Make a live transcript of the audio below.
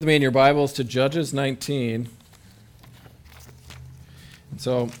With me in your Bibles to Judges 19. And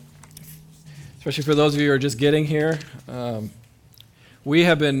so, especially for those of you who are just getting here, we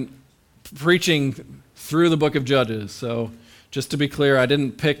have been preaching through the book of Judges. So, just to be clear, I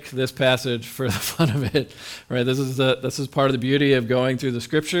didn't pick this passage for the fun of it. Right? This is part of the beauty of going through the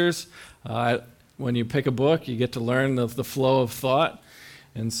scriptures. When you pick a book, you get to learn the flow of thought.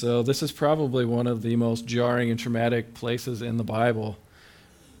 And so, this is probably one of the most jarring and traumatic places in the Bible.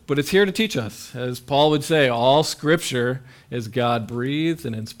 But it's here to teach us. As Paul would say, all Scripture is God-breathed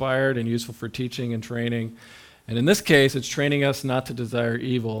and inspired and useful for teaching and training. And in this case, it's training us not to desire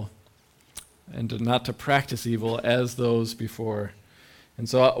evil and not to practice evil as those before. And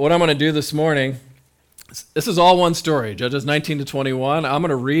so what I'm going to do this morning, this is all one story, Judges 19 to 21. I'm going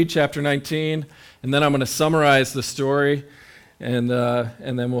to read chapter 19, and then I'm going to summarize the story, and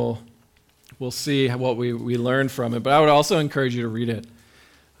then we'll see what we learn from it. But I would also encourage you to read it.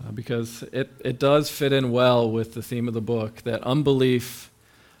 Because it does fit in well with the theme of the book, that unbelief,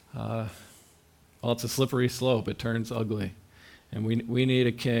 it's a slippery slope. It turns ugly. And we need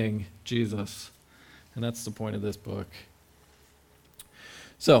a king, Jesus. And that's the point of this book.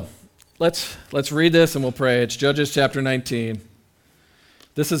 So, let's read this and we'll pray. It's Judges chapter 19.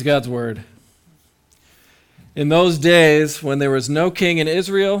 This is God's word. In those days, when there was no king in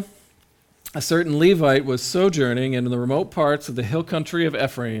Israel, a certain Levite was sojourning in the remote parts of the hill country of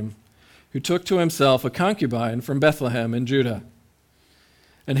Ephraim, who took to himself a concubine from Bethlehem in Judah.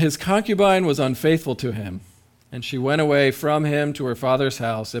 And his concubine was unfaithful to him, and she went away from him to her father's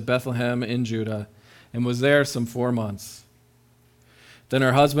house at Bethlehem in Judah, and was there some 4 months. Then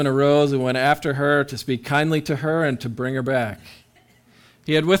her husband arose and went after her to speak kindly to her and to bring her back.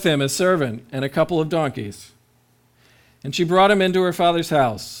 He had with him a servant and a couple of donkeys. And she brought him into her father's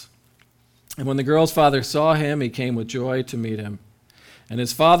house. And when the girl's father saw him, he came with joy to meet him. And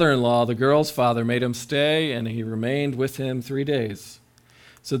his father-in-law, the girl's father, made him stay, and he remained with him 3 days.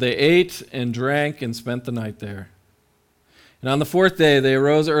 So they ate and drank and spent the night there. And on the 4th day they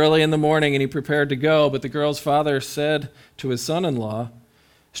arose early in the morning, and he prepared to go. But the girl's father said to his son-in-law,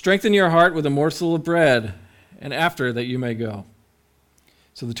 "Strengthen your heart with a morsel of bread, and after that you may go."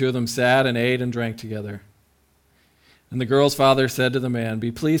 So the two of them sat and ate and drank together. And the girl's father said to the man,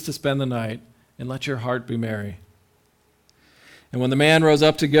 "Be pleased to spend the night, and let your heart be merry." And when the man rose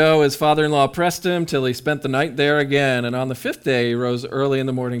up to go, his father-in-law pressed him till he spent the night there again. And on the 5th day he rose early in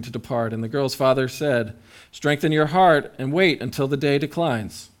the morning to depart. And the girl's father said, "Strengthen your heart, and wait until the day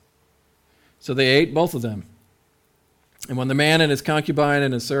declines." So they ate, both of them. And when the man and his concubine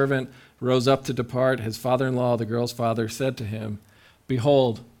and his servant rose up to depart, his father-in-law, the girl's father, said to him,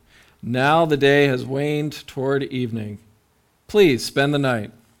 "Behold, now the day has waned toward evening. Please spend the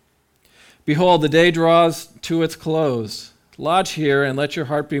night. Behold, the day draws to its close. Lodge here and let your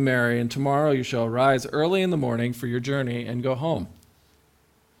heart be merry, and tomorrow you shall rise early in the morning for your journey and go home."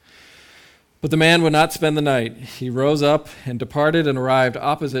 But the man would not spend the night. He rose up and departed and arrived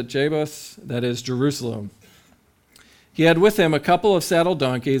opposite Jebus, that is Jerusalem. He had with him a couple of saddled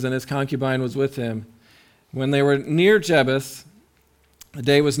donkeys, and his concubine was with him. When they were near Jebus, the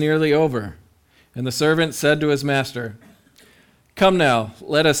day was nearly over, and the servant said to his master, "Come now,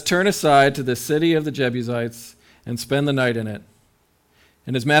 let us turn aside to the city of the Jebusites and spend the night in it."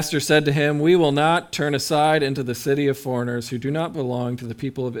 And his master said to him, "We will not turn aside into the city of foreigners who do not belong to the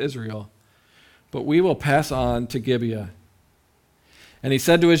people of Israel, but we will pass on to Gibeah." And he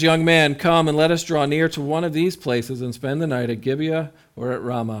said to his young man, "Come and let us draw near to one of these places and spend the night at Gibeah or at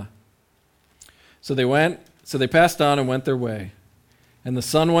Ramah." So they passed on and went their way. And the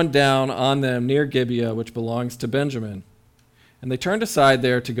sun went down on them near Gibeah, which belongs to Benjamin. And they turned aside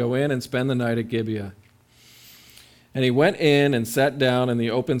there to go in and spend the night at Gibeah. And he went in and sat down in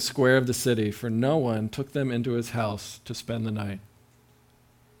the open square of the city, for no one took them into his house to spend the night.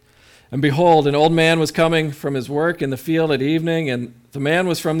 And behold, an old man was coming from his work in the field at evening, and the man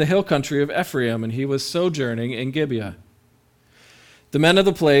was from the hill country of Ephraim, and he was sojourning in Gibeah. The men of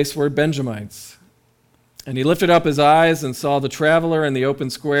the place were Benjamites. And he lifted up his eyes and saw the traveler in the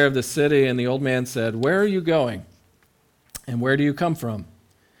open square of the city, and the old man said, "Where are you going? And where do you come from?"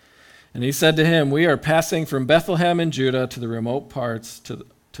 And he said to him, "We are passing from Bethlehem in Judah to the remote parts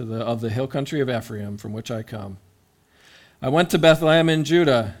of the hill country of Ephraim, from which I come. I went to Bethlehem in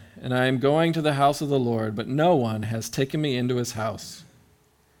Judah, and I am going to the house of the Lord, but no one has taken me into his house.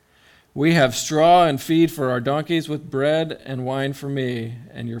 We have straw and feed for our donkeys, with bread and wine for me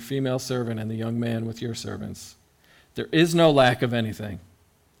and your female servant and the young man with your servants. There is no lack of anything."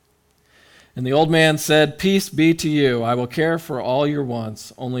 And the old man said, "Peace be to you. I will care for all your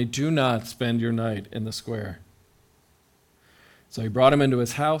wants. Only do not spend your night in the square." So he brought him into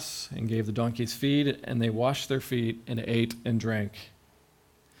his house and gave the donkeys feed, and they washed their feet and ate and drank.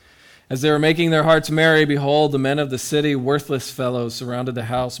 As they were making their hearts merry, behold, the men of the city, worthless fellows, surrounded the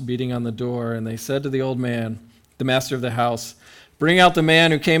house, beating on the door. And they said to the old man, the master of the house, "Bring out the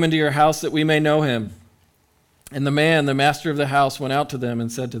man who came into your house that we may know him." And the man, the master of the house, went out to them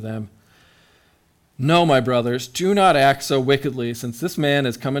and said to them, "No, my brothers, do not act so wickedly, since this man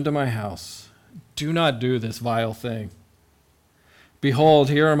has come into my house. Do not do this vile thing. Behold,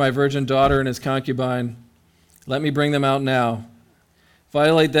 here are my virgin daughter and his concubine. Let me bring them out now.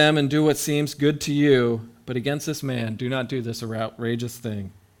 Violate them and do what seems good to you, but against this man do not do this outrageous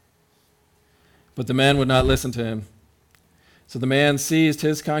thing." But the men would not listen to him. So the man seized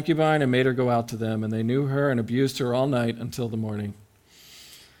his concubine and made her go out to them, and they knew her and abused her all night until the morning.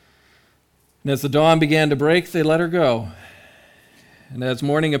 And as the dawn began to break, they let her go. And as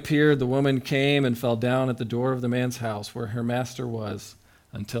morning appeared, the woman came and fell down at the door of the man's house where her master was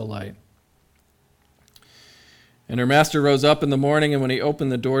until light. And her master rose up in the morning, and when he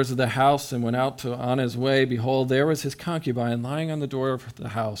opened the doors of the house and went out on his way, behold, there was his concubine lying on the door of the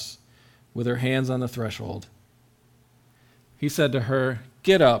house with her hands on the threshold. He said to her,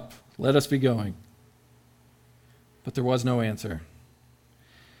 "Get up, let us be going." But there was no answer.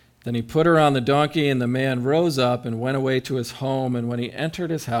 Then he put her on the donkey, and the man rose up and went away to his home. And when he entered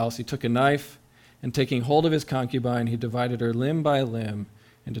his house, he took a knife, and taking hold of his concubine, he divided her limb by limb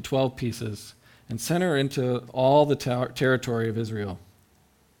into 12 pieces, and sent her into all the territory of Israel.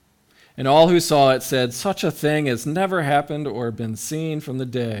 And all who saw it said, "Such a thing has never happened or been seen from the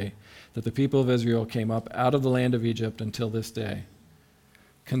day that the people of Israel came up out of the land of Egypt until this day.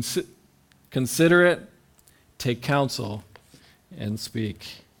 Consider it, take counsel, and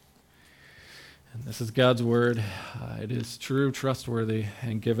speak." And this is God's word. It is true, trustworthy,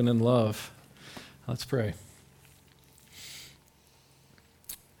 and given in love. Let's pray.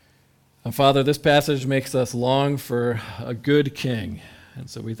 Father, this passage makes us long for a good king. And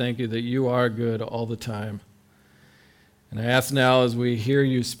so we thank you that you are good all the time. And I ask now, as we hear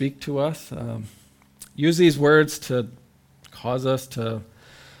you speak to us, use these words to cause us to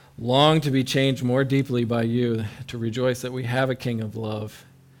long to be changed more deeply by you, to rejoice that we have a king of love,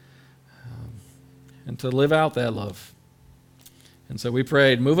 and to live out that love. And so we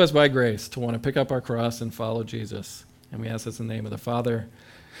prayed, move us by grace to want to pick up our cross and follow Jesus. And we ask this in the name of the Father,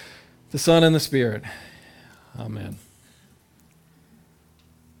 the Son, and the Spirit. Amen.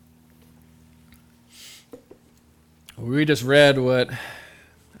 We just read what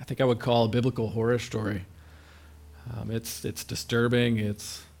I think I would call a biblical horror story. It's disturbing.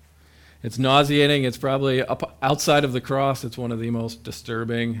 It's nauseating. It's probably outside of the cross. It's one of the most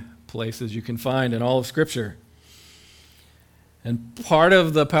disturbing places you can find in all of Scripture. And part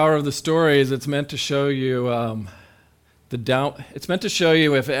of the power of the story is it's meant to show you it's meant to show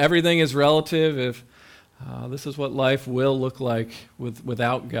you if everything is relative, if this is what life will look like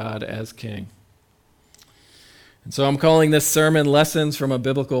without God as King. And so I'm calling this sermon Lessons from a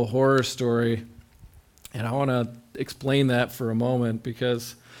Biblical Horror Story. And I want to explain that for a moment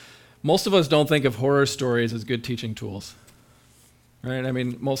because most of us don't think of horror stories as good teaching tools. Right? I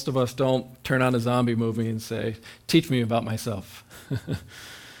mean, most of us don't turn on a zombie movie and say, "Teach me about myself."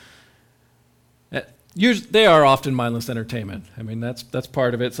 They are often mindless entertainment. I mean, that's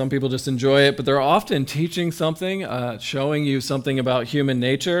part of it. Some people just enjoy it, but they're often teaching something, showing you something about human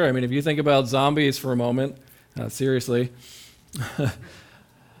nature. I mean, if you think about zombies for a moment, seriously,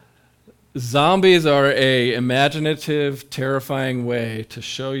 zombies are an imaginative, terrifying way to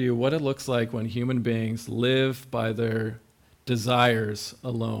show you what it looks like when human beings live by their desires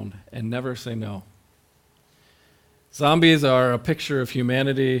alone and never say no. Zombies are a picture of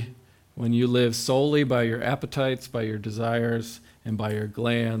humanity when you live solely by your appetites, by your desires, and by your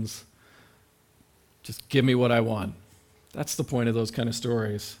glands. Just give me what I want. That's the point of those kind of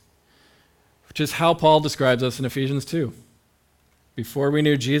stories, which is how Paul describes us in Ephesians 2. Before we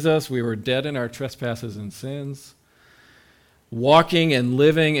knew Jesus, we were dead in our trespasses and sins, walking and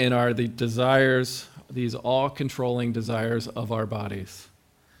living in the desires, these all-controlling desires of our bodies.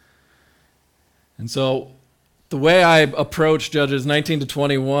 And so the way I approach Judges 19 to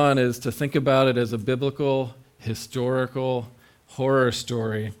 21 is to think about it as a biblical, historical horror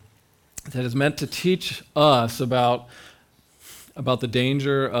story that is meant to teach us about the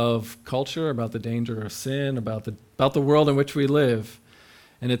danger of culture, about the danger of sin, about the world in which we live.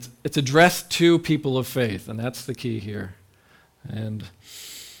 And it's addressed to people of faith, and that's the key here. And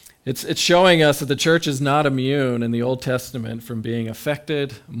it's showing us that the church is not immune in the Old Testament from being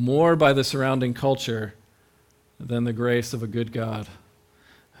affected more by the surrounding culture than the grace of a good God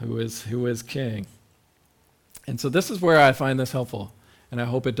who is King. And so this is where I find this helpful, and I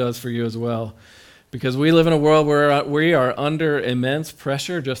hope it does for you as well, because we live in a world where we are under immense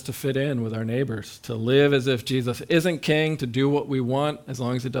pressure just to fit in with our neighbors, to live as if Jesus isn't king, to do what we want as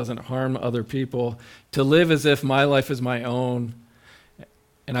long as it doesn't harm other people, to live as if my life is my own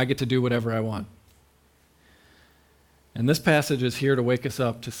and I get to do whatever I want. And this passage is here to wake us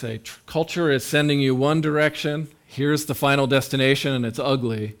up, to say culture is sending you one direction, here's the final destination, and it's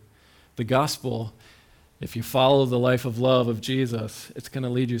ugly. The gospel, if you follow the life of love of Jesus, it's going to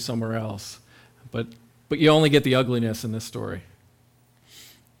lead you somewhere else. But you only get the ugliness in this story.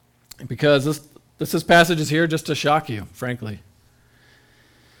 Because this passage is here just to shock you, frankly.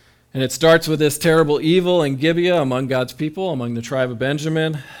 And it starts with this terrible evil in Gibeah among God's people, among the tribe of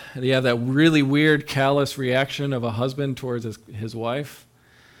Benjamin. And you have that really weird, callous reaction of a husband towards his wife.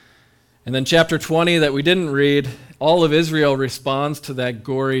 And then chapter 20 that we didn't read, all of Israel responds to that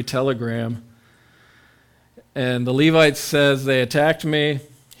gory telegram. And the Levite says, they attacked me.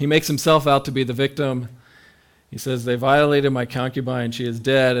 He makes himself out to be the victim. He says, they violated my concubine, she is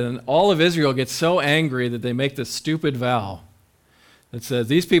dead. And all of Israel gets so angry that they make this stupid vow that says,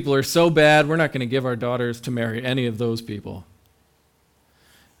 these people are so bad, we're not going to give our daughters to marry any of those people.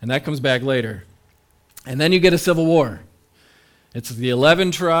 And that comes back later. And then you get a civil war. It's the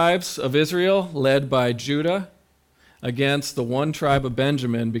 11 tribes of Israel, led by Judah, against the one tribe of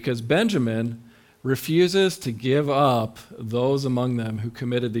Benjamin, because Benjamin refuses to give up those among them who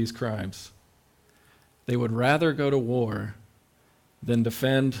committed these crimes. They would rather go to war than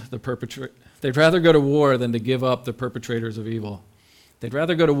defend the perpetrator. They'd rather go to war than to give up the perpetrators of evil. They'd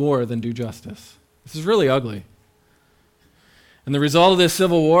rather go to war than do justice. This is really ugly. And the result of this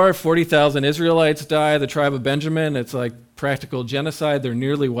civil war, 40,000 Israelites die. The tribe of Benjamin, it's like practical genocide. They're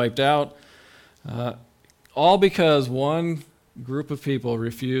nearly wiped out. All because one group of people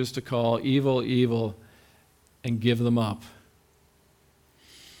refused to call evil evil and give them up.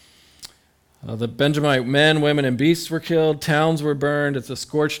 The Benjamite men, women, and beasts were killed. Towns were burned. It's a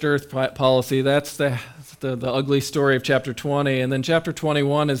scorched earth policy. That's the ugly story of chapter 20. And then chapter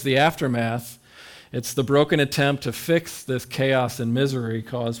 21 is the aftermath. It's the broken attempt to fix this chaos and misery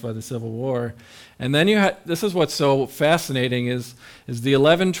caused by the Civil War. And then this is what's so fascinating is the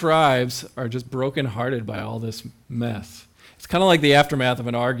 11 tribes are just brokenhearted by all this mess. It's kind of like the aftermath of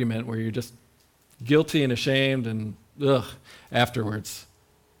an argument where you're just guilty and ashamed and afterwards.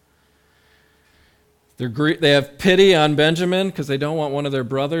 They have pity on Benjamin because they don't want one of their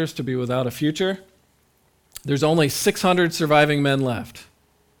brothers to be without a future. There's only 600 surviving men left.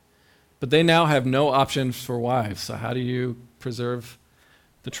 But they now have no options for wives. So how do you preserve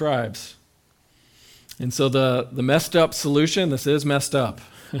the tribes? And so the messed up solution, this is messed up.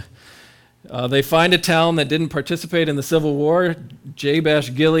 They find a town that didn't participate in the Civil War,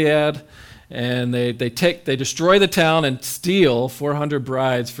 Jabesh Gilead, and they destroy the town and steal 400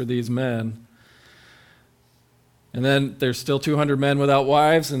 brides for these men. And then there's still 200 men without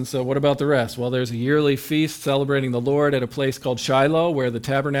wives, and so what about the rest? Well, there's a yearly feast celebrating the Lord at a place called Shiloh, where the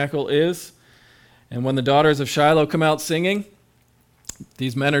tabernacle is. And when the daughters of Shiloh come out singing,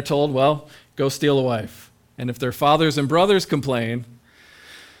 these men are told, well, go steal a wife. And if their fathers and brothers complain,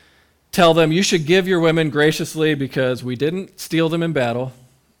 tell them, you should give your women graciously because we didn't steal them in battle,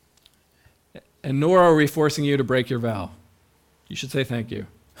 and nor are we forcing you to break your vow. You should say thank you.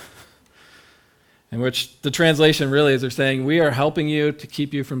 In which the translation really is they're saying, we are helping you to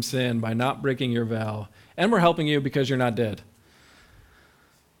keep you from sin by not breaking your vow, and we're helping you because you're not dead.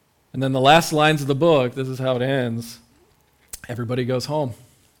 And then the last lines of the book, this is how it ends. Everybody goes home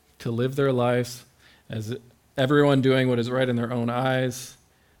to live their lives as everyone doing what is right in their own eyes.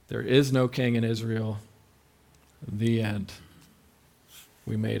 There is no king in Israel. The end.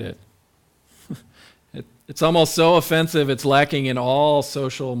 We made it. It's almost so offensive, it's lacking in all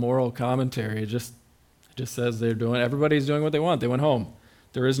social moral commentary. It just says everybody's doing what they want. They went home.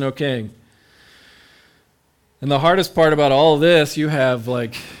 There is no king. And the hardest part about all of this, you have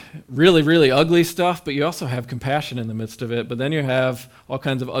like really, really ugly stuff, but you also have compassion in the midst of it. But then you have all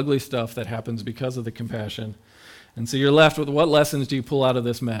kinds of ugly stuff that happens because of the compassion. And so you're left with, what lessons do you pull out of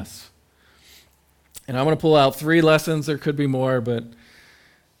this mess? And I'm going to pull out 3 lessons. There could be more, but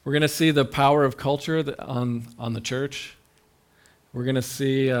we're going to see the power of culture on the church. We're going to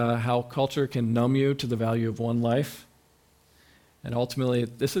see how culture can numb you to the value of one life. And ultimately,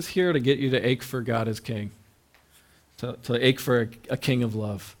 this is here to get you to ache for God as king, to ache for a king of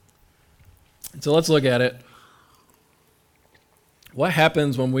love. And so let's look at it. What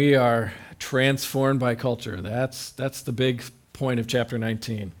happens when we are transformed by culture? That's the big point of chapter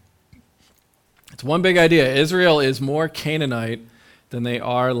 19. It's one big idea. Israel is more Canaanite than they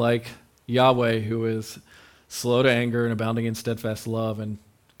are like Yahweh, who is slow to anger and abounding in steadfast love, and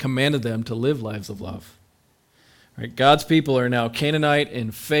commanded them to live lives of love. Right? God's people are now Canaanite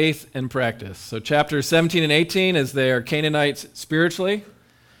in faith and practice. So chapters 17 and 18 is they are Canaanites spiritually.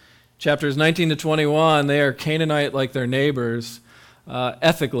 Chapters 19 to 21, they are Canaanite like their neighbors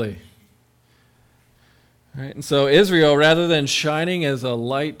ethically. Right? And so Israel, rather than shining as a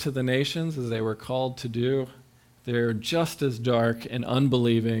light to the nations as they were called to do, they're just as dark and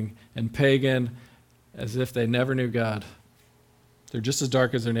unbelieving and pagan as if they never knew God. They're just as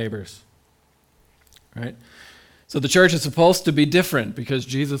dark as their neighbors. Right? So the church is supposed to be different because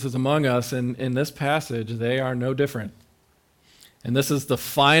Jesus is among us, and in this passage, they are no different. And this is the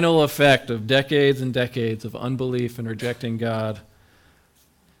final effect of decades and decades of unbelief and rejecting God.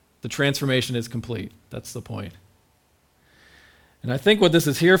 The transformation is complete. That's the point. And I think what this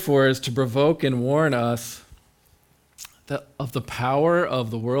is here for is to provoke and warn us of the power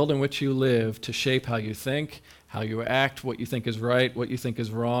of the world in which you live to shape how you think, how you act, what you think is right, what you think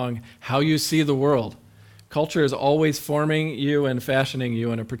is wrong, how you see the world. Culture is always forming you and fashioning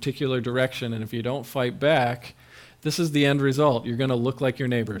you in a particular direction, and if you don't fight back, this is the end result. You're going to look like your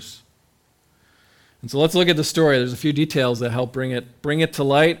neighbors. And so let's look at the story. There's a few details that help bring it to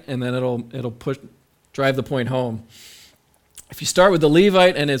light, and then it'll drive the point home. If you start with the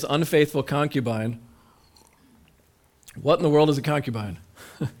Levite and his unfaithful concubine, what in the world is a concubine?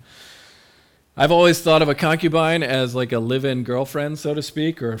 I've always thought of a concubine as like a live-in girlfriend, so to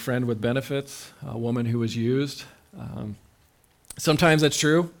speak, or a friend with benefits, a woman who was used. Sometimes that's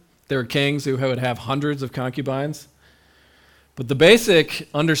true. There are kings who would have hundreds of concubines. But the basic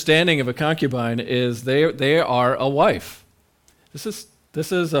understanding of a concubine is they are a wife. This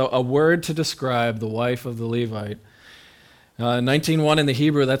is a word to describe the wife of the Levite. 19:1 in the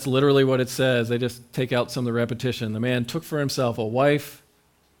Hebrew, that's literally what it says. They just take out some of the repetition. The man took for himself a wife,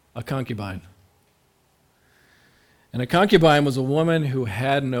 a concubine. And a concubine was a woman who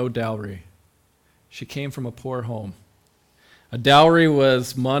had no dowry. She came from a poor home. A dowry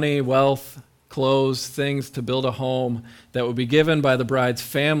was money, wealth, clothes, things to build a home that would be given by the bride's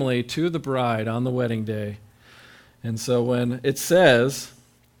family to the bride on the wedding day. And so when it says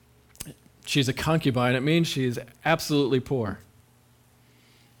she's a concubine, it means she's absolutely poor.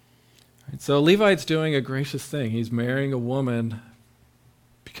 And so Levite's doing a gracious thing. He's marrying a woman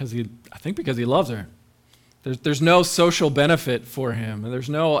because he loves her. There's no social benefit for him. There's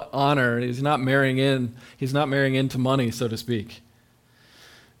no honor. He's not marrying into money, so to speak.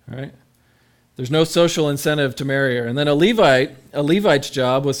 All right? There's no social incentive to marry her. And then a Levite's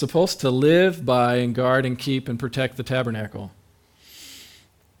job was supposed to live by and guard and keep and protect the tabernacle.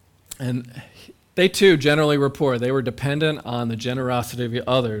 And they too generally report they were dependent on the generosity of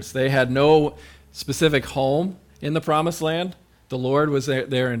others. They had no specific home in the promised land. The Lord was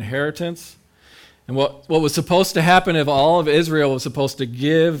their inheritance. And what was supposed to happen if all of Israel was supposed to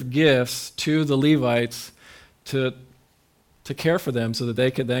give gifts to the Levites to care for them so that they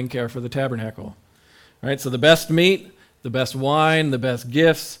could then care for the tabernacle. Right? So the best meat, the best wine, the best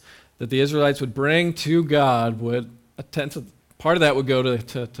gifts that the Israelites would bring to God part of that would go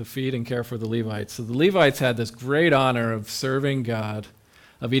to feed and care for the Levites. So the Levites had this great honor of serving God,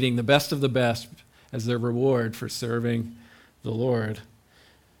 of eating the best of the best as their reward for serving the Lord.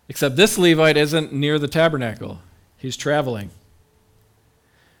 Except this Levite isn't near the tabernacle. He's traveling.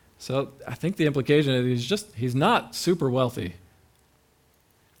 So I think the implication is he's not super wealthy.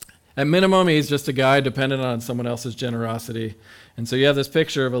 At minimum, he's just a guy dependent on someone else's generosity. And so you have this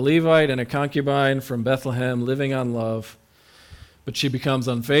picture of a Levite and a concubine from Bethlehem living on love, but she becomes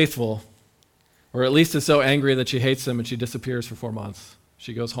unfaithful, or at least is so angry that she hates him and she disappears for 4 months.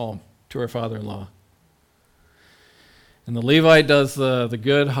 She goes home to her father-in-law. And the Levite does the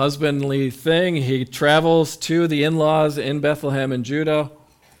good husbandly thing. He travels to the in-laws in Bethlehem in Judah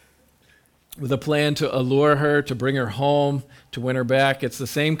with a plan to allure her, to bring her home, to win her back. It's the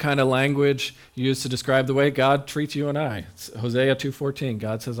same kind of language used to describe the way God treats you and I. It's Hosea 2:14.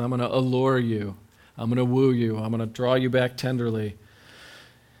 God says, I'm going to allure you. I'm going to woo you. I'm going to draw you back tenderly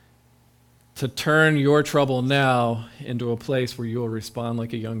to turn your trouble now into a place where you will respond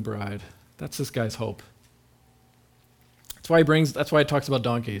like a young bride. That's this guy's hope. That's why he talks about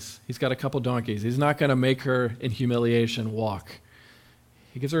donkeys. He's got a couple donkeys. He's not going to make her in humiliation walk.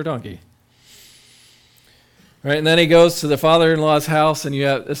 He gives her a donkey. Right, and then he goes to the father-in-law's house, and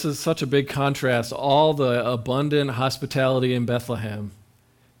this is such a big contrast. All the abundant hospitality in Bethlehem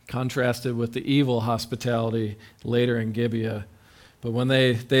contrasted with the evil hospitality later in Gibeah. But when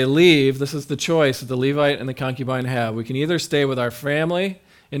they leave, this is the choice that the Levite and the concubine have. We can either stay with our family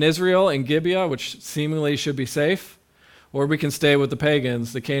in Israel, in Gibeah, which seemingly should be safe, or we can stay with the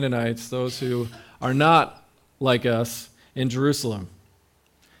pagans, the Canaanites, those who are not like us in Jerusalem.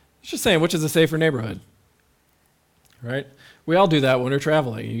 It's just saying, which is a safer neighborhood, right? We all do that when we're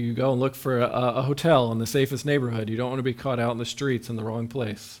traveling. You go and look for a hotel in the safest neighborhood. You don't want to be caught out in the streets in the wrong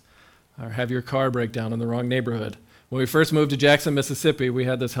place or have your car break down in the wrong neighborhood. When we first moved to Jackson, Mississippi, we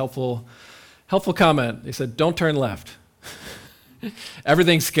had this helpful comment. They said, don't turn left.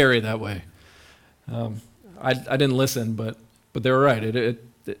 Everything's scary that way. I didn't listen, but they were right.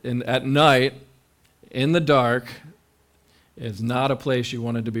 At night, in the dark, is not a place you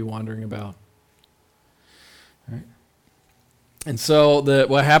wanted to be wandering about. Right? And so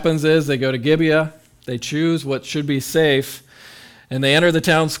what happens is they go to Gibeah, they choose what should be safe, and they enter the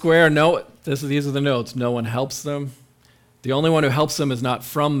town square. These are the notes. No one helps them. The only one who helps them is not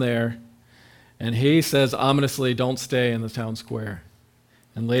from there. And he says ominously, don't stay in the town square.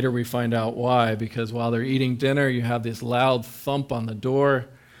 And later we find out why, because while they're eating dinner, you have this loud thump on the door.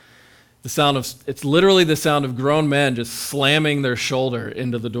 It's literally the sound of grown men just slamming their shoulder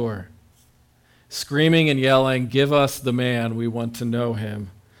into the door, screaming and yelling, give us the man, we want to know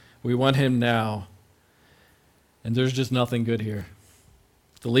him. We want him now. And there's just nothing good here.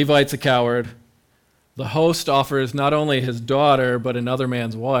 The Levite's a coward. The host offers not only his daughter, but another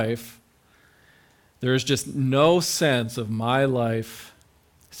man's wife. There is just no sense of my life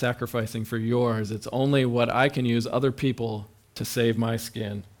sacrificing for yours. It's only what I can use other people to save my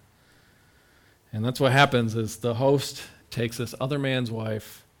skin. And that's what happens is the host takes this other man's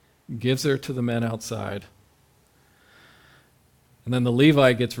wife, gives her to the men outside. And then the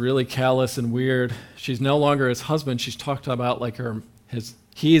Levite gets really callous and weird. She's no longer his husband. She's talked about like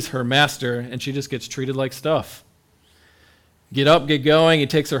he's her master, and she just gets treated like stuff. Get up, get going. He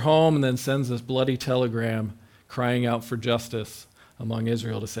takes her home and then sends this bloody telegram crying out for justice among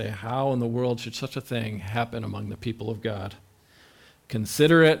Israel to say, how in the world should such a thing happen among the people of God?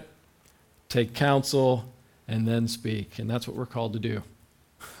 Consider it, take counsel, and then speak. And that's what we're called to do.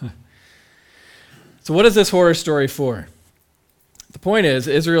 So what is this horror story for? The point is,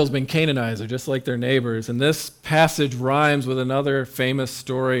 Israel's been Canaanized, just like their neighbors, and this passage rhymes with another famous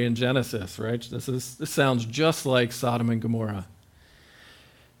story in Genesis, right? This sounds just like Sodom and Gomorrah.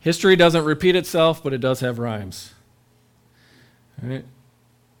 History doesn't repeat itself, but it does have rhymes. Right?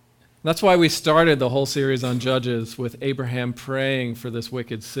 That's why we started the whole series on Judges with Abraham praying for this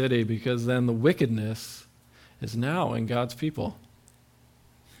wicked city, because then the wickedness is now in God's people.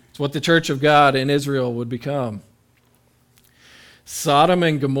 It's what the church of God in Israel would become. Sodom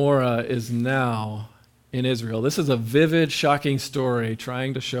and Gomorrah is now in Israel. This is a vivid, shocking story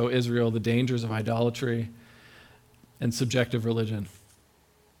trying to show Israel the dangers of idolatry and subjective religion.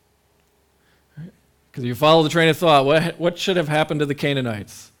 Because you follow the train of thought, what should have happened to the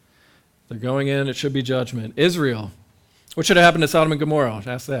Canaanites? They're going in, it should be judgment. Israel, what should have happened to Sodom and Gomorrah?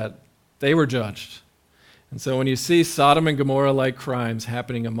 Ask that. They were judged. And so when you see Sodom and Gomorrah-like crimes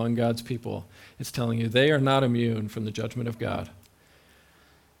happening among God's people, it's telling you they are not immune from the judgment of God.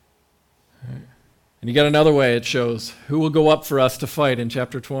 Right. And you got another way it shows who will go up for us to fight in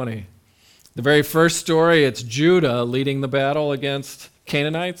chapter 20. The very first story, it's Judah leading the battle against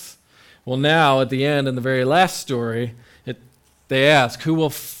Canaanites. Well, now at the end, in the very last story, they ask, who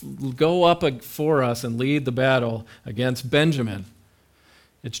will go up for us and lead the battle against Benjamin?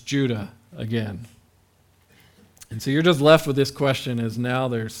 It's Judah again. And so you're just left with this question, is now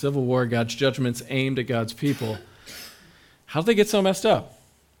there's civil war, God's judgments aimed at God's people. How did they get so messed up?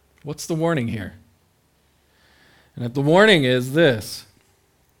 What's the warning here? And the warning is this: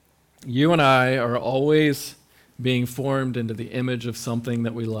 you and I are always being formed into the image of something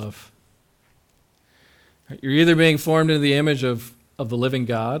that we love. You're either being formed into the image of the living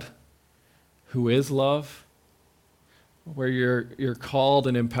God, who is love, where you're called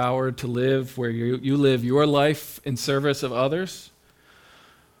and empowered to live, where you live your life in service of others,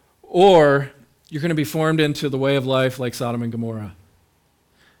 or you're going to be formed into the way of life like Sodom and Gomorrah.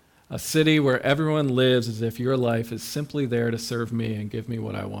 A city where everyone lives as if your life is simply there to serve me and give me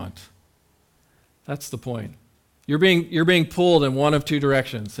what I want. That's the point. You're being pulled in one of two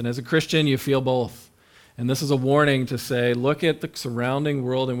directions, and as a Christian, you feel both. And this is a warning to say, look at the surrounding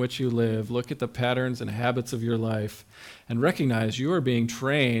world in which you live, look at the patterns and habits of your life, and recognize you are being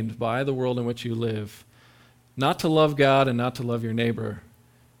trained by the world in which you live, not to love God and not to love your neighbor,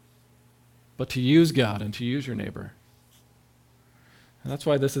 but to use God and to use your neighbor. And that's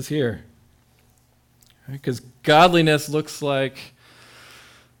why this is here. Because godliness looks like,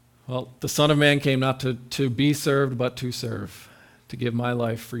 well, the Son of Man came not to be served, but to serve, to give my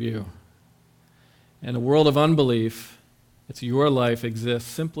life for you. In a world of unbelief, it's your life exists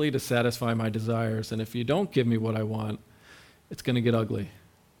simply to satisfy my desires. And if you don't give me what I want, it's going to get ugly.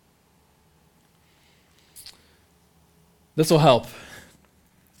 This will help.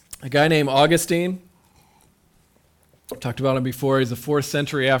 A guy named Augustine, I've talked about him before. He's a 4th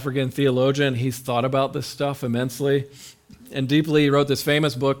century African theologian. He's thought about this stuff immensely and deeply. He wrote this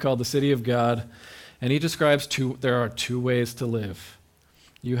famous book called The City of God, and he describes there are 2 ways to live.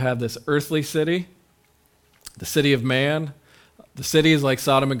 You have this earthly city, the city of man. The city is like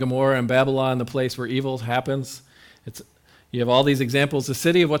Sodom and Gomorrah and Babylon, the place where evil happens. You have all these examples, the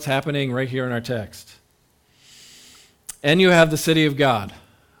city of what's happening right here in our text. And you have the city of God,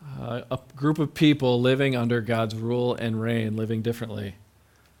 a group of people living under God's rule and reign, living differently.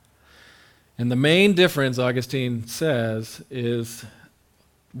 And the main difference, Augustine says, is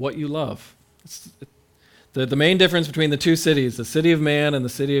what you love. The main difference between the 2 cities, the city of man and the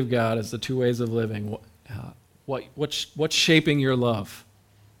city of God, is the 2 ways of living. What's shaping your love?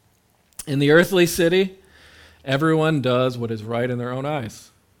 In the earthly city, everyone does what is right in their own eyes.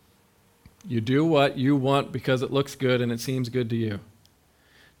 You do what you want because it looks good and it seems good to you.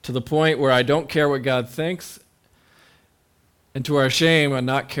 To the point where I don't care what God thinks, and to our shame, I'm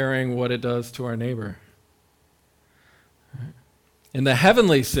not caring what it does to our neighbor. In the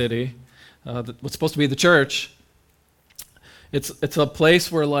heavenly city, what's supposed to be the church, it's a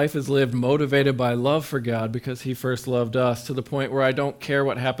place where life is lived motivated by love for God because he first loved us, to the point where I don't care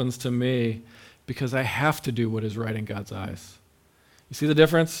what happens to me because I have to do what is right in God's eyes. You see the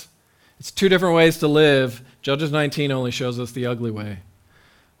difference? It's 2 different ways to live. Judges 19 only shows us the ugly way,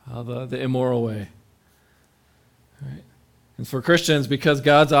 the immoral way. Right? And for Christians, because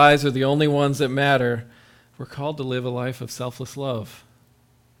God's eyes are the only ones that matter, we're called to live a life of selfless love.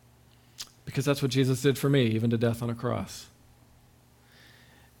 Because that's what Jesus did for me, even to death on a cross.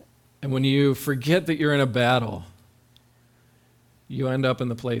 And when you forget that you're in a battle, you end up in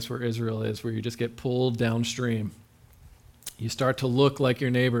the place where Israel is, where you just get pulled downstream. You start to look like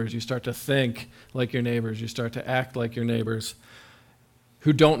your neighbors. You start to think like your neighbors. You start to act like your neighbors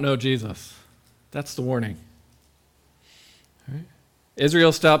who don't know Jesus. That's the warning. All right?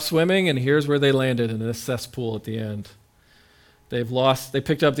 Israel stopped swimming, and here's where they landed, in this cesspool at the end. They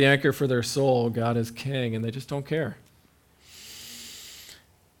picked up the anchor for their soul. God is king, and they just don't care.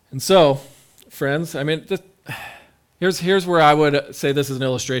 And so, friends, here's where I would say this is an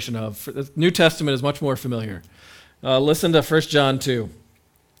illustration of. The New Testament is much more familiar. Listen to 1 John 2.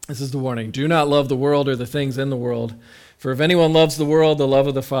 This is the warning. Do not love the world or the things in the world. For if anyone loves the world, the love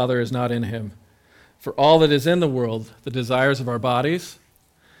of the Father is not in him. For all that is in the world, the desires of our bodies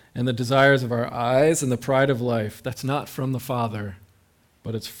and the desires of our eyes and the pride of life, that's not from the Father,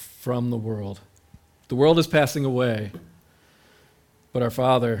 but it's from the world. The world is passing away, but our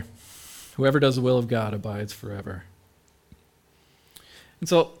Father, whoever does the will of God, abides forever. And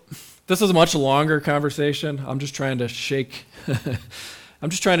so this is a much longer conversation. I'm just trying to shake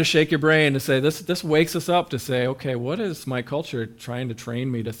your brain to say this wakes us up to say, okay, what is my culture trying to train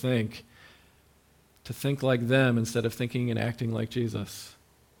me to think? To think like them instead of thinking and acting like Jesus.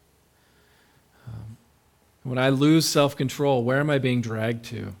 When I lose self-control, where am I being dragged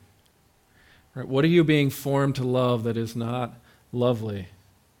to? Right? What are you being formed to love that is not lovely?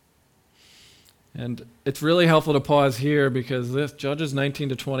 And it's really helpful to pause here because this Judges 19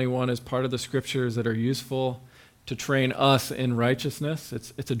 to 21 is part of the scriptures that are useful to train us in righteousness.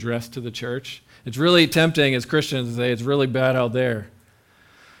 It's addressed to the church. It's really tempting as Christians to say it's really bad out there.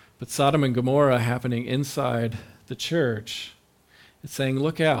 But Sodom and Gomorrah happening inside the church, it's saying,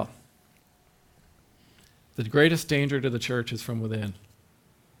 look out. The greatest danger to the church is from within.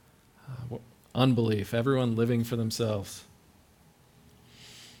 Unbelief, everyone living for themselves.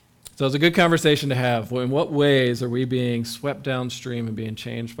 So it's a good conversation to have. In what ways are we being swept downstream and being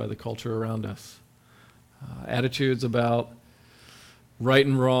changed by the culture around us? Attitudes about right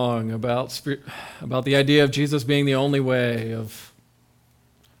and wrong, about the idea of Jesus being the only way, of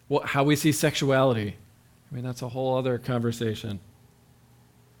how we see sexuality. That's a whole other conversation.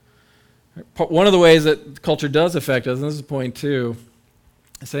 One of the ways that culture does affect us, and this is point 2,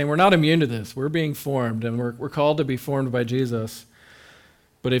 is saying we're not immune to this. We're being formed, and we're called to be formed by Jesus.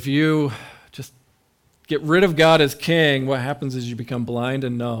 But if you just get rid of God as king, what happens is you become blind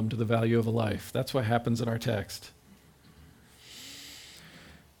and numb to the value of a life. That's what happens in our text.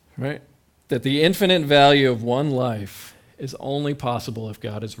 Right? That the infinite value of one life is only possible if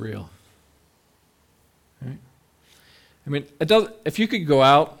God is real. Right? If you could go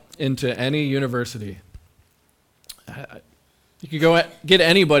out into any university, you could go get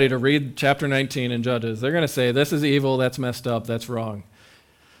anybody to read chapter 19 in Judges. They're going to say, this is evil, that's messed up, that's wrong.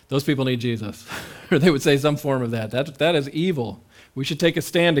 Those people need Jesus. Or they would say some form of that. That is evil. We should take a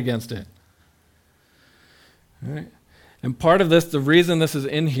stand against it. All right? And part of this, the reason this is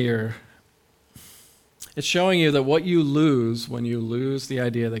in here, It's showing you that what you lose when you lose the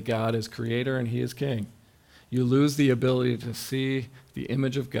idea that God is creator and he is king, you lose the ability to see the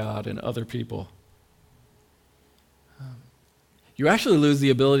image of God in other people. You actually lose the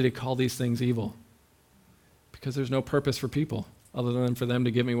ability to call these things evil because there's no purpose for people other than for them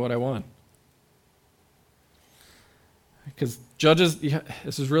to give me what I want. Because Judges,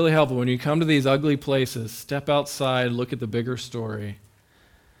 this is really helpful. When you come to these ugly places, step outside, look at the bigger story,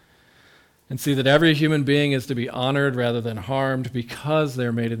 and see that every human being is to be honored rather than harmed because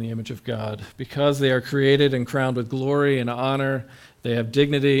they're made in the image of God, because they are created and crowned with glory and honor. They have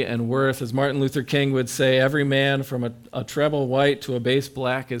dignity and worth. As Martin Luther King would say, every man from a treble white to a bass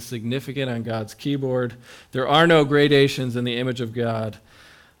black is significant on God's keyboard. There are no gradations in the image of God.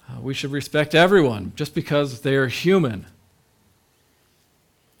 We should respect everyone just because they are human.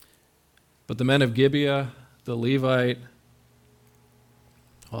 But the men of Gibeah, the Levite,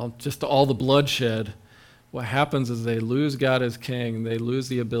 well, just all the bloodshed, what happens is they lose God as king. They lose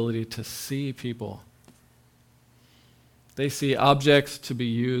the ability to see people. They see objects to be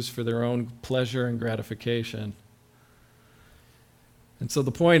used for their own pleasure and gratification. And so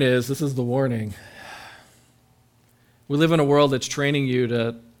the point is, this is the warning. We live in a world that's training you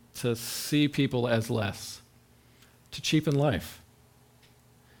to see people as less, to cheapen life.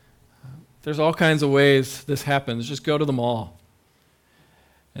 There's all kinds of ways this happens. Just go to the mall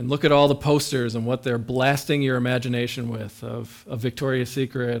and look at all the posters and what they're blasting your imagination with of Victoria's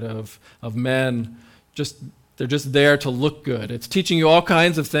Secret, of men. They're just there to look good. It's teaching you all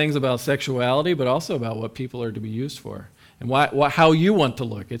kinds of things about sexuality, but also about what people are to be used for and how you want to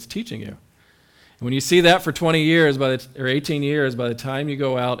look. It's teaching you. And when you see that for 20 years or 18 years, by the time you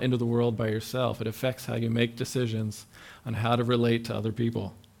go out into the world by yourself, it affects how you make decisions on how to relate to other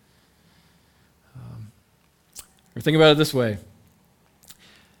people. Or think about it this way.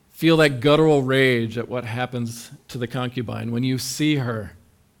 Feel that guttural rage at what happens to the concubine when you see her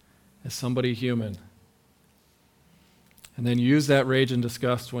as somebody human. And then use that rage and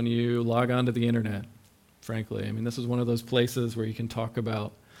disgust when you log onto the internet, frankly. I mean, this is one of those places where you can talk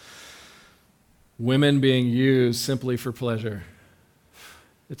about women being used simply for pleasure.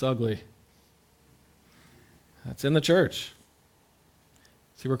 It's ugly. That's in the church.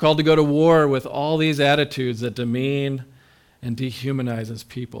 See, we're called to go to war with all these attitudes that demean and dehumanizes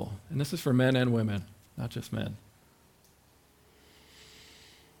people. And this is for men and women, not just men.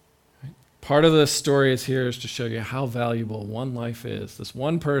 Right? Part of the story is here is to show you how valuable one life is. This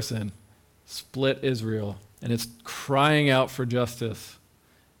one person split Israel, and it's crying out for justice,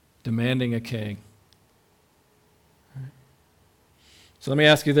 demanding a king. Right? So let me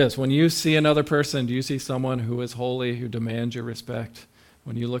ask you this. When you see another person, do you see someone who is holy, who demands your respect?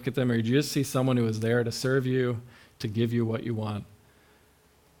 When you look at them, or do you just see someone who is there to serve you, to give you what you want?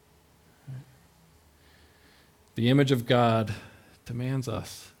 The image of God demands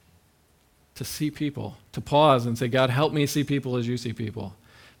us to see people, to pause and say, God, help me see people as you see people,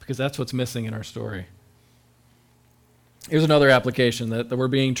 because that's what's missing in our story. Here's another application that we're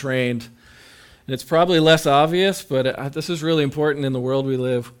being trained, and it's probably less obvious, but this is really important in the world we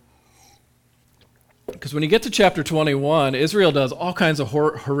live. Because when you get to chapter 21, Israel does all kinds of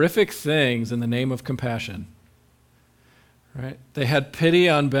horrific things in the name of compassion. Right? They had pity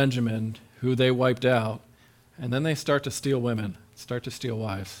on Benjamin, who they wiped out, and then they start to steal women, start to steal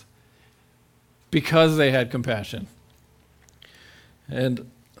wives, because they had compassion.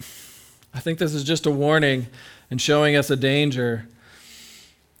 And I think this is just a warning and showing us a danger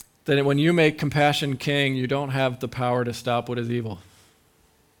that when you make compassion king, you don't have the power to stop what is evil.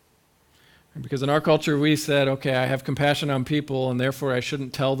 Because in our culture, we said, okay, I have compassion on people, and therefore I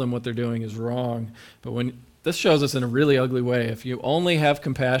shouldn't tell them what they're doing is wrong. But when this shows us in a really ugly way, if you only have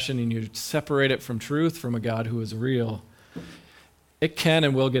compassion and you separate it from truth, from a God who is real, it can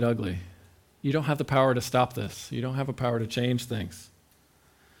and will get ugly. You don't have the power to stop this. You don't have the power to change things.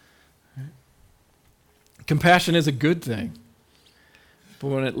 Right? Compassion is a good thing. But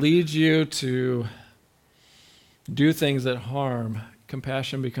when it leads you to do things that harm,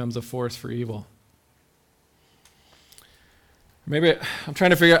 compassion becomes a force for evil. Maybe I'm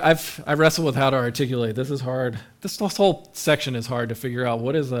trying to figure out, I wrestle with how to articulate. This is hard. This whole section is hard to figure out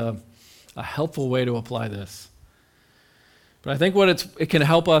what is a helpful way to apply this. But I think what it can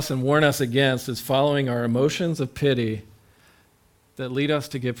help us and warn us against is following our emotions of pity that lead us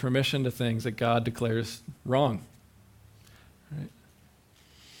to give permission to things that God declares wrong. Right?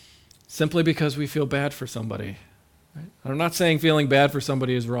 Simply because we feel bad for somebody. Right? I'm not saying feeling bad for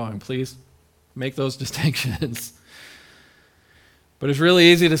somebody is wrong. Please make those distinctions. But it's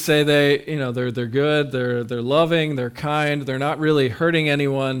really easy to say they're good, they're loving, they're kind, they're not really hurting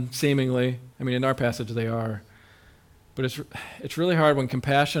anyone, seemingly. I mean, in our passage they are. But it's really hard when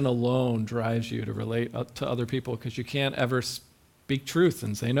compassion alone drives you to relate to other people, because you can't ever speak truth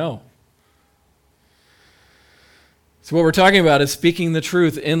and say no. So what we're talking about is speaking the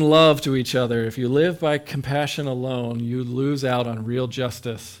truth in love to each other. If you live by compassion alone, you lose out on real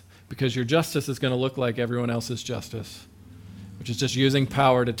justice, because your justice is going to look like everyone else's justice, which is just using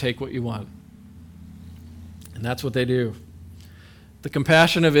power to take what you want. And that's what they do. The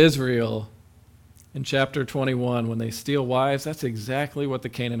compassion of Israel in chapter 21, when they steal wives, that's exactly what the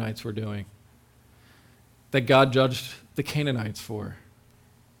Canaanites were doing, that God judged the Canaanites for.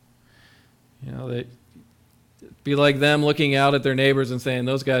 They be like them looking out at their neighbors and saying,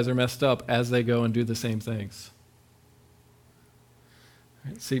 those guys are messed up, as they go and do the same things.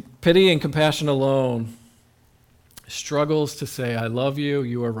 Right? See, pity and compassion alone struggles to say, I love you,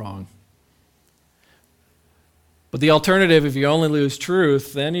 you are wrong. But the alternative, if you only lose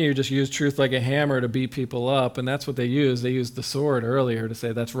truth, then you just use truth like a hammer to beat people up, and that's what they used. They used the sword earlier to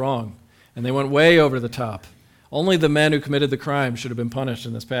say that's wrong. And they went way over the top. Only the men who committed the crime should have been punished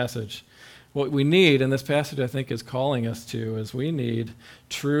in this passage. What we need, and this passage I think is calling us to, is we need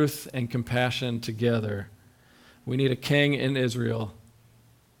truth and compassion together. We need a king in Israel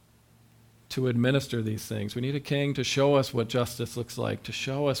to administer these things. We need a king to show us what justice looks like, to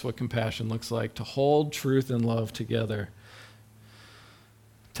show us what compassion looks like, to hold truth and love together,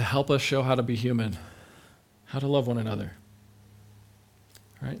 to help us show how to be human, how to love one another.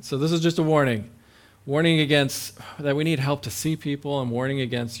 Right? So this is just a warning against that we need help to see people, and warning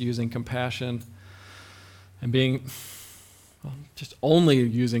against using compassion and being just only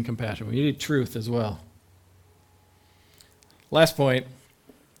using compassion. We need truth as well. Last point,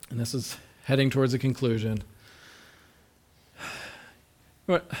 and this is heading towards a conclusion.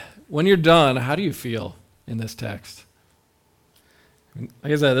 When you're done, how do you feel in this text?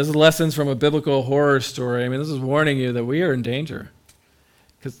 Like I said, this is lessons from a biblical horror story. I mean, this is warning you that we are in danger.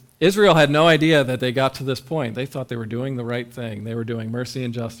 Because Israel had no idea that they got to this point. They thought they were doing the right thing. They were doing mercy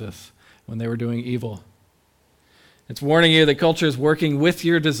and justice when they were doing evil. It's warning you that culture is working with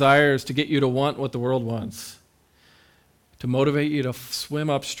your desires to get you to want what the world wants, to motivate you to swim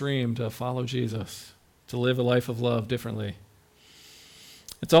upstream, to follow Jesus, to live a life of love differently.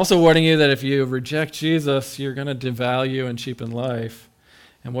 It's also warning you that if you reject Jesus, you're going to devalue and cheapen life.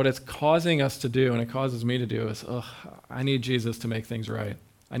 And what it's causing us to do, and it causes me to do, is, I need Jesus to make things right.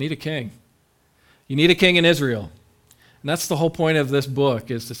 I need a king. You need a king in Israel. And that's the whole point of this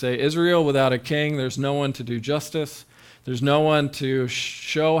book, is to say, Israel without a king, there's no one to do justice. There's no one to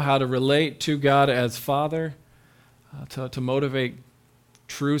show how to relate to God as Father, to motivate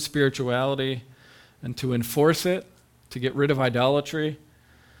true spirituality, and to enforce it, to get rid of idolatry.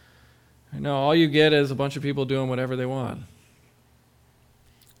 No, all you get is a bunch of people doing whatever they want.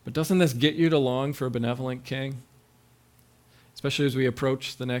 But doesn't this get you to long for a benevolent king? Especially as we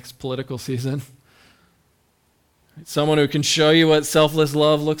approach the next political season. Someone who can show you what selfless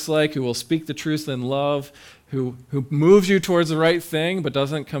love looks like, who will speak the truth in love, who moves you towards the right thing but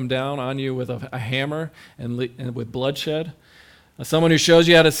doesn't come down on you with a hammer and with bloodshed. Someone who shows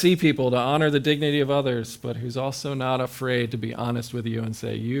you how to see people, to honor the dignity of others, but who's also not afraid to be honest with you and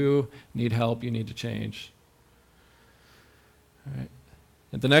say, you need help, you need to change. All right.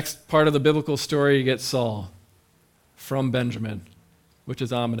 At the next part of the biblical story, you get Saul from Benjamin, which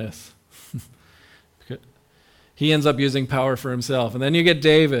is ominous. He ends up using power for himself. And then you get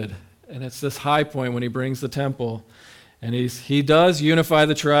David, and it's this high point when he brings the temple. And he does unify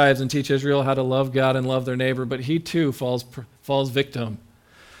the tribes and teach Israel how to love God and love their neighbor, but he too falls victim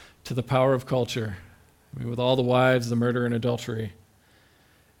to the power of culture. I mean, with all the wives, the murder, and adultery.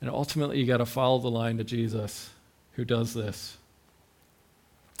 And ultimately, you got to follow the line to Jesus, who does this.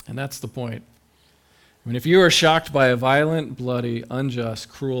 And that's the point. I mean, if you are shocked by a violent, bloody, unjust,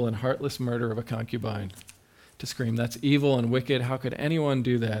 cruel, and heartless murder of a concubine, to scream, that's evil and wicked, how could anyone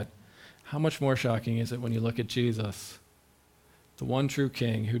do that? How much more shocking is it when you look at Jesus, the one true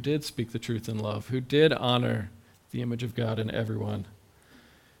King who did speak the truth in love, who did honor the image of God in everyone,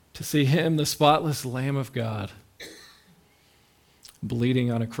 to see him, the spotless Lamb of God,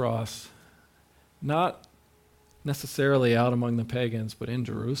 bleeding on a cross, not necessarily out among the pagans, but in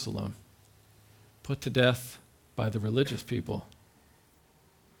Jerusalem, put to death by the religious people.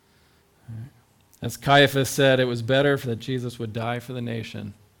 As Caiaphas said, it was better that Jesus would die for the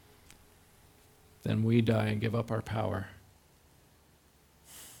nation than we die and give up our power.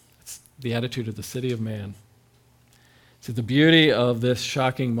 It's the attitude of the city of man. See, the beauty of this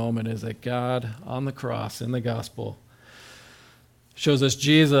shocking moment is that God on the cross in the gospel shows us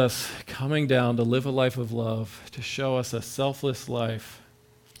Jesus coming down to live a life of love, to show us a selfless life,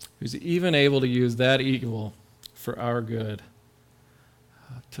 who's even able to use that evil for our good,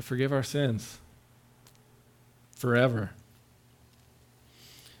 to forgive our sins forever.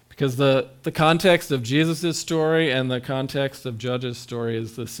 Because the context of Jesus' story and the context of Judges' story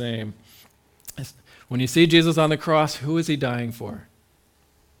is the same. When you see Jesus on the cross, who is he dying for?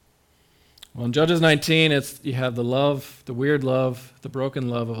 Well, in Judges 19, you have the love, the weird love, the broken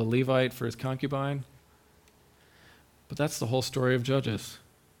love of a Levite for his concubine. But that's the whole story of Judges.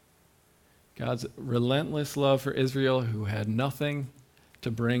 God's relentless love for Israel, who had nothing to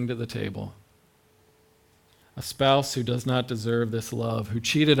bring to the table. A spouse who does not deserve this love, who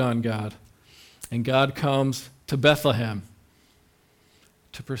cheated on God. And God comes to Bethlehem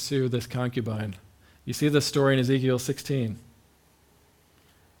to pursue this concubine. You see this story in Ezekiel 16.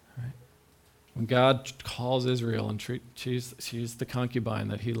 Right? When God calls Israel and she's the concubine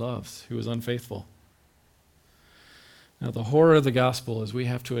that he loves, who is unfaithful. Now, the horror of the gospel is we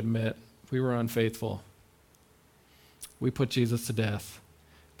have to admit we were unfaithful. We put Jesus to death.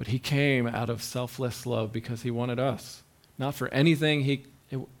 But he came out of selfless love because he wanted us. Not for anything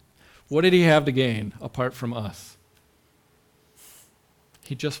what did he have to gain apart from us?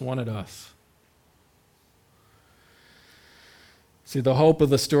 He just wanted us. See, the hope of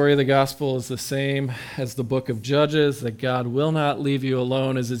the story of the gospel is the same as the book of Judges, that God will not leave you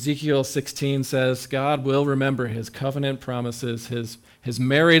alone. As Ezekiel 16 says, God will remember his covenant promises, his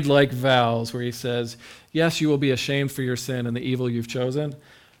married-like vows, where he says, yes, you will be ashamed for your sin and the evil you've chosen,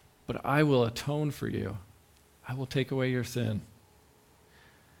 but I will atone for you. I will take away your sin.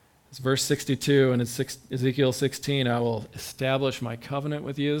 It's verse 62, and it's Ezekiel 16, I will establish my covenant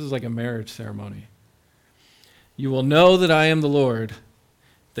with you. This is like a marriage ceremony. You will know that I am the Lord,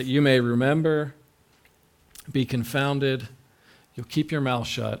 that you may remember, be confounded. You'll keep your mouth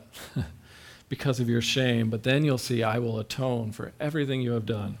shut because of your shame, but then you'll see I will atone for everything you have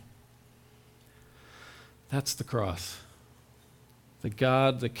done. That's the cross. The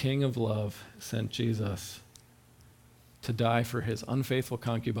God, the King of love, sent Jesus to die for his unfaithful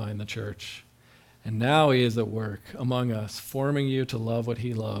concubine, the church. And now he is at work among us, forming you to love what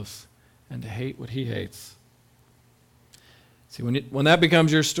he loves and to hate what he hates. See, when that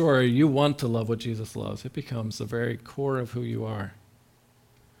becomes your story, you want to love what Jesus loves. It becomes the very core of who you are.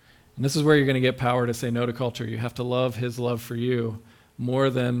 And this is where you're going to get power to say no to culture. You have to love his love for you more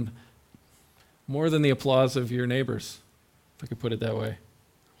than the applause of your neighbors, if I could put it that way.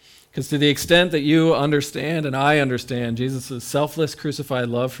 Because to the extent that you understand and I understand Jesus' selfless crucified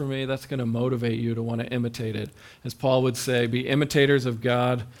love for me, that's going to motivate you to want to imitate it. As Paul would say, be imitators of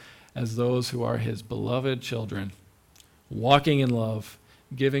God as those who are his beloved children, walking in love,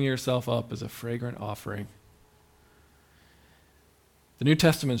 giving yourself up as a fragrant offering. The New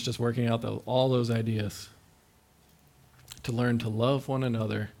Testament's just working out all those ideas to learn to love one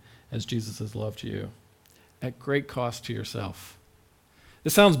another as Jesus has loved you, at great cost to yourself.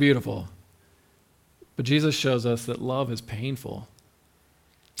 This sounds beautiful, but Jesus shows us that love is painful.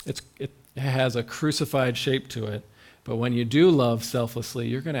 It has a crucified shape to it, but when you do love selflessly,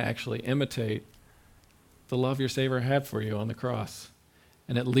 you're going to actually imitate the love your Savior had for you on the cross,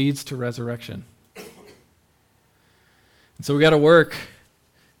 and it leads to resurrection. And so we got to work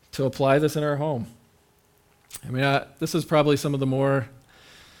to apply this in our home. I mean, this is probably some of the more,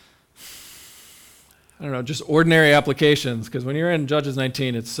 just ordinary applications, because when you're in Judges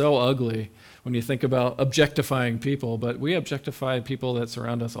 19, it's so ugly when you think about objectifying people, but we objectify people that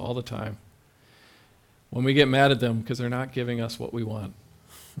surround us all the time. When we get mad at them because they're not giving us what we want.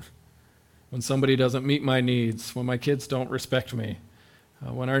 When somebody doesn't meet my needs, when my kids don't respect me,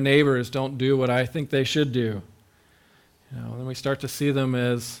 when our neighbors don't do what I think they should do. Then we start to see them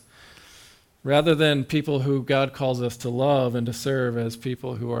as, rather than people who God calls us to love and to serve, as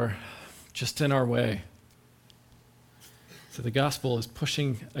people who are just in our way. So the gospel is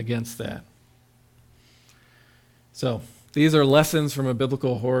pushing against that. So these are lessons from a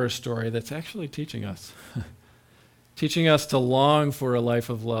biblical horror story that's actually teaching us. Teaching us to long for a life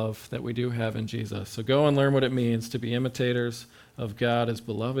of love that we do have in Jesus. So go and learn what it means to be imitators of God as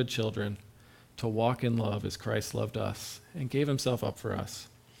beloved children, to walk in love as Christ loved us and gave himself up for us.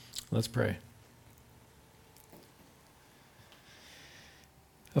 Let's pray.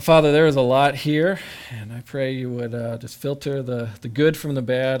 Father, there is a lot here, and I pray you would just filter the good from the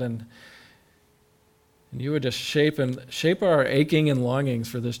bad, and you would just shape our aching and longings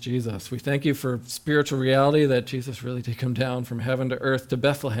for this Jesus. We thank you for spiritual reality, that Jesus really did come down from heaven to earth to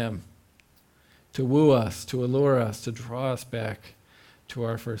Bethlehem to woo us, to allure us, to draw us back to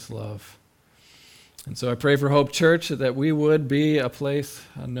our first love. And so I pray for Hope Church that we would be a place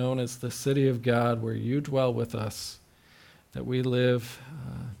known as the city of God where you dwell with us, that we live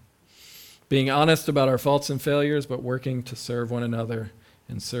being honest about our faults and failures, but working to serve one another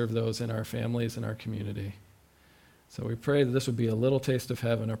and serve those in our families and our community. So we pray that this would be a little taste of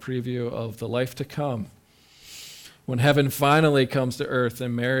heaven, a preview of the life to come, when heaven finally comes to earth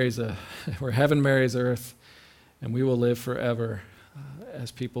and where heaven marries earth, and we will live forever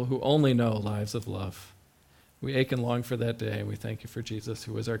as people who only know lives of love. We ache and long for that day, and we thank you for Jesus,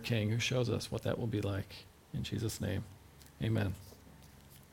 who is our King, who shows us what that will be like. In Jesus' name, amen.